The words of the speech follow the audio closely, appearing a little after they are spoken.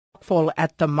rockfall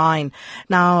at the mine.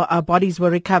 Now, bodies were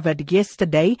recovered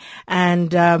yesterday,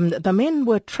 and the men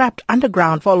were trapped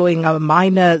underground following a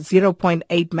minor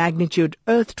 0.8 magnitude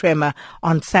earth tremor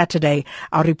on Saturday.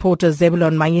 Our reporter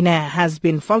Zebulon Mayine has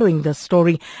been following this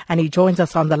story, and he joins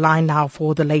us on the line now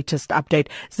for the latest update.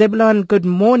 Zebulon, good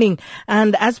morning.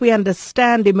 And as we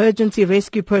understand, emergency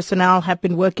rescue personnel have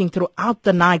been working throughout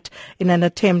the night in an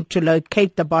attempt to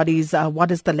locate the bodies.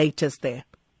 What is the ast there?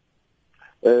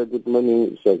 Good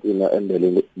morning, Sakina and the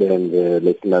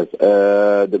listeners.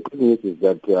 The good news is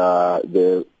that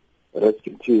the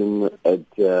rescue team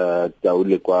at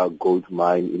Tau-Lekwa Gold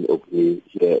mine in Orkney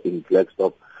here in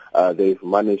Klerksdorp, they've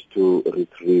managed to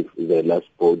retrieve the last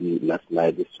body last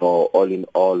night. So all in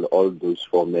all those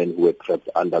 4 men who were trapped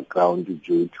underground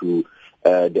due to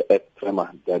the earth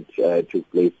tremor that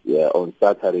took place on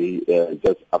Saturday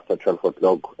just after 12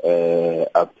 o'clock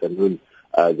afternoon.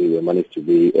 They managed to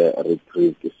be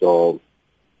retrieved. So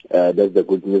that's the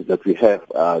good news that we have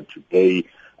today.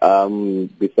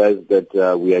 Besides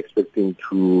that, we are expecting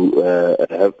to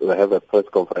have a press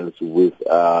conference with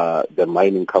the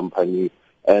mining company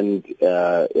and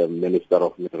Minister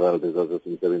of Mineral Resources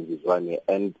in Zwane,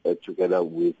 and together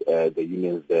with the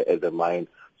unions there at the mine.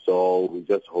 So we're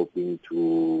just hoping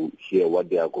to hear what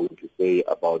they are going to say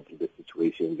about the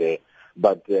situation there.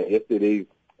 But yesterday,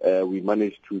 we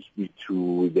managed to speak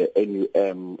to the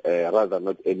NUM, rather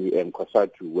not NUM,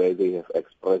 COSATU, where they have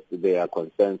expressed their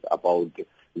concerns about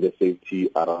the safety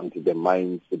around the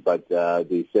mines. But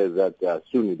they said that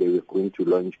soon they were going to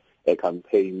launch a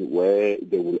campaign where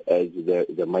they will urge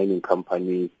the mining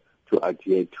companies to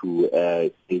adhere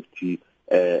to safety,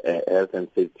 health and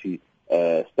safety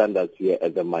standards here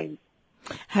at the mines.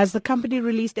 Has the company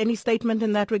released any statement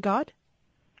in that regard?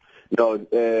 No,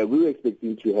 we were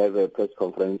expecting to have a press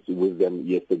conference with them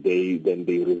yesterday. Then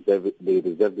they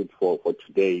reserved it for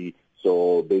today.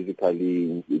 So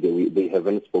basically, they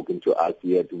haven't spoken to us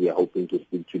yet. We are hoping to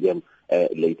speak to them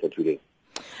later today.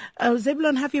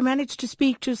 Zebulon, have you managed to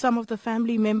speak to some of the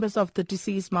family members of the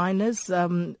deceased miners?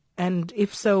 And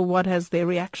if so, what has their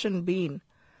reaction been?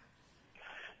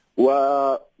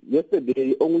 Well,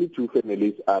 yesterday, only 2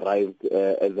 families arrived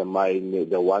at the mine,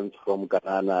 the ones from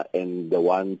Kanana and the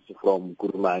ones from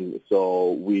Kurman.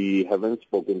 So we haven't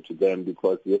spoken to them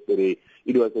because yesterday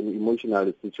it was an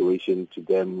emotional situation to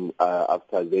them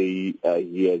after they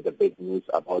hear the bad news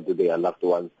about their loved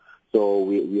ones. So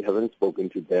we haven't spoken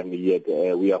to them yet.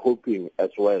 We are hoping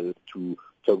as well to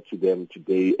talk to them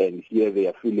today and hear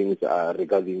their feelings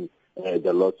regarding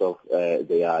the loss of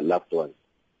their loved ones.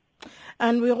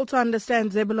 And we also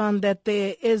understand, Zebulon, that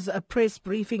there is a press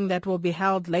briefing that will be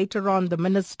held later on. The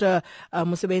Minister,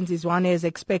 Zwane, is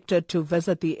expected to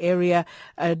visit the area.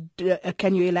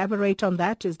 Can you elaborate on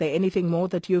that? Is there anything more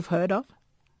that you've heard of?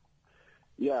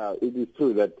 Yeah, it is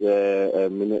true that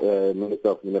Minister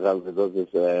of Mineral Resources,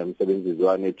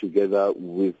 Zwane, together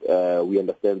with, we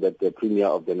understand that the Premier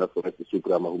of the Northwest,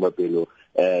 Supra Mahumapelo,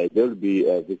 they'll be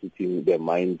visiting the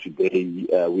mine today.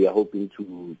 We are hoping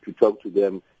to talk to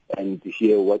them and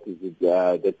hear what is it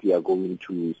that we are going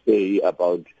to say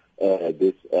about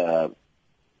this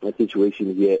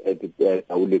situation here at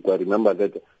Tau-Lekwa. Remember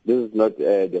that this is not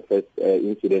the first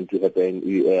incident to happen.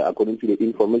 According to the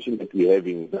information that we're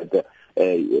having, that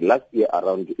last year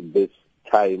around this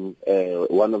time,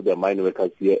 one of the mine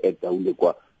workers here at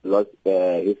Tau-Lekwa lost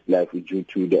his life due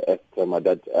to the earth tremor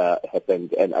that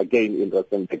happened. And again, in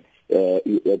Rustenburg,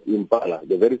 at Impala,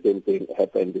 the very same thing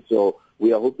happened. So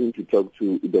we are hoping to talk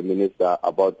to the minister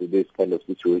about this kind of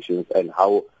situations and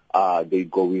how are they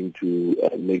going to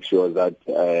make sure that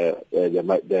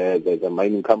the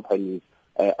mining companies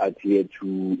adhere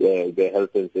to the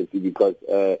health and safety, because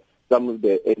some of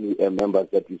the NUM members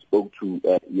that we spoke to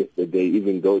yesterday,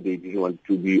 even though they didn't want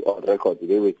to be on record,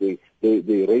 they were saying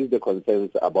they raised the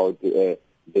concerns about the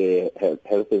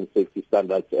health and safety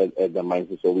standards at the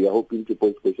mines. So we are hoping to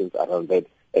pose questions around that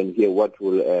and hear what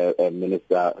will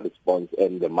Minister respond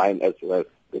and the mine as well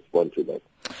respond to that.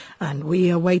 And we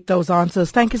await those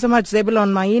answers. Thank you so much,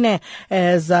 Zebulon Mayine,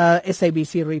 as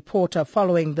SABC reporter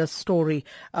following the story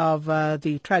of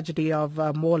the tragedy of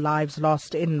more lives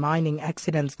lost in mining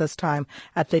accidents, this time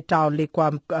at the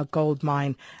Tau-Lekwa Gold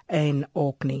mine in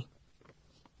Orkney.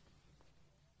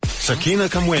 Sakina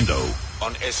Kamwendo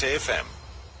on SAfm.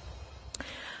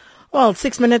 Well,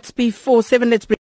 6 minutes before 7, let's bring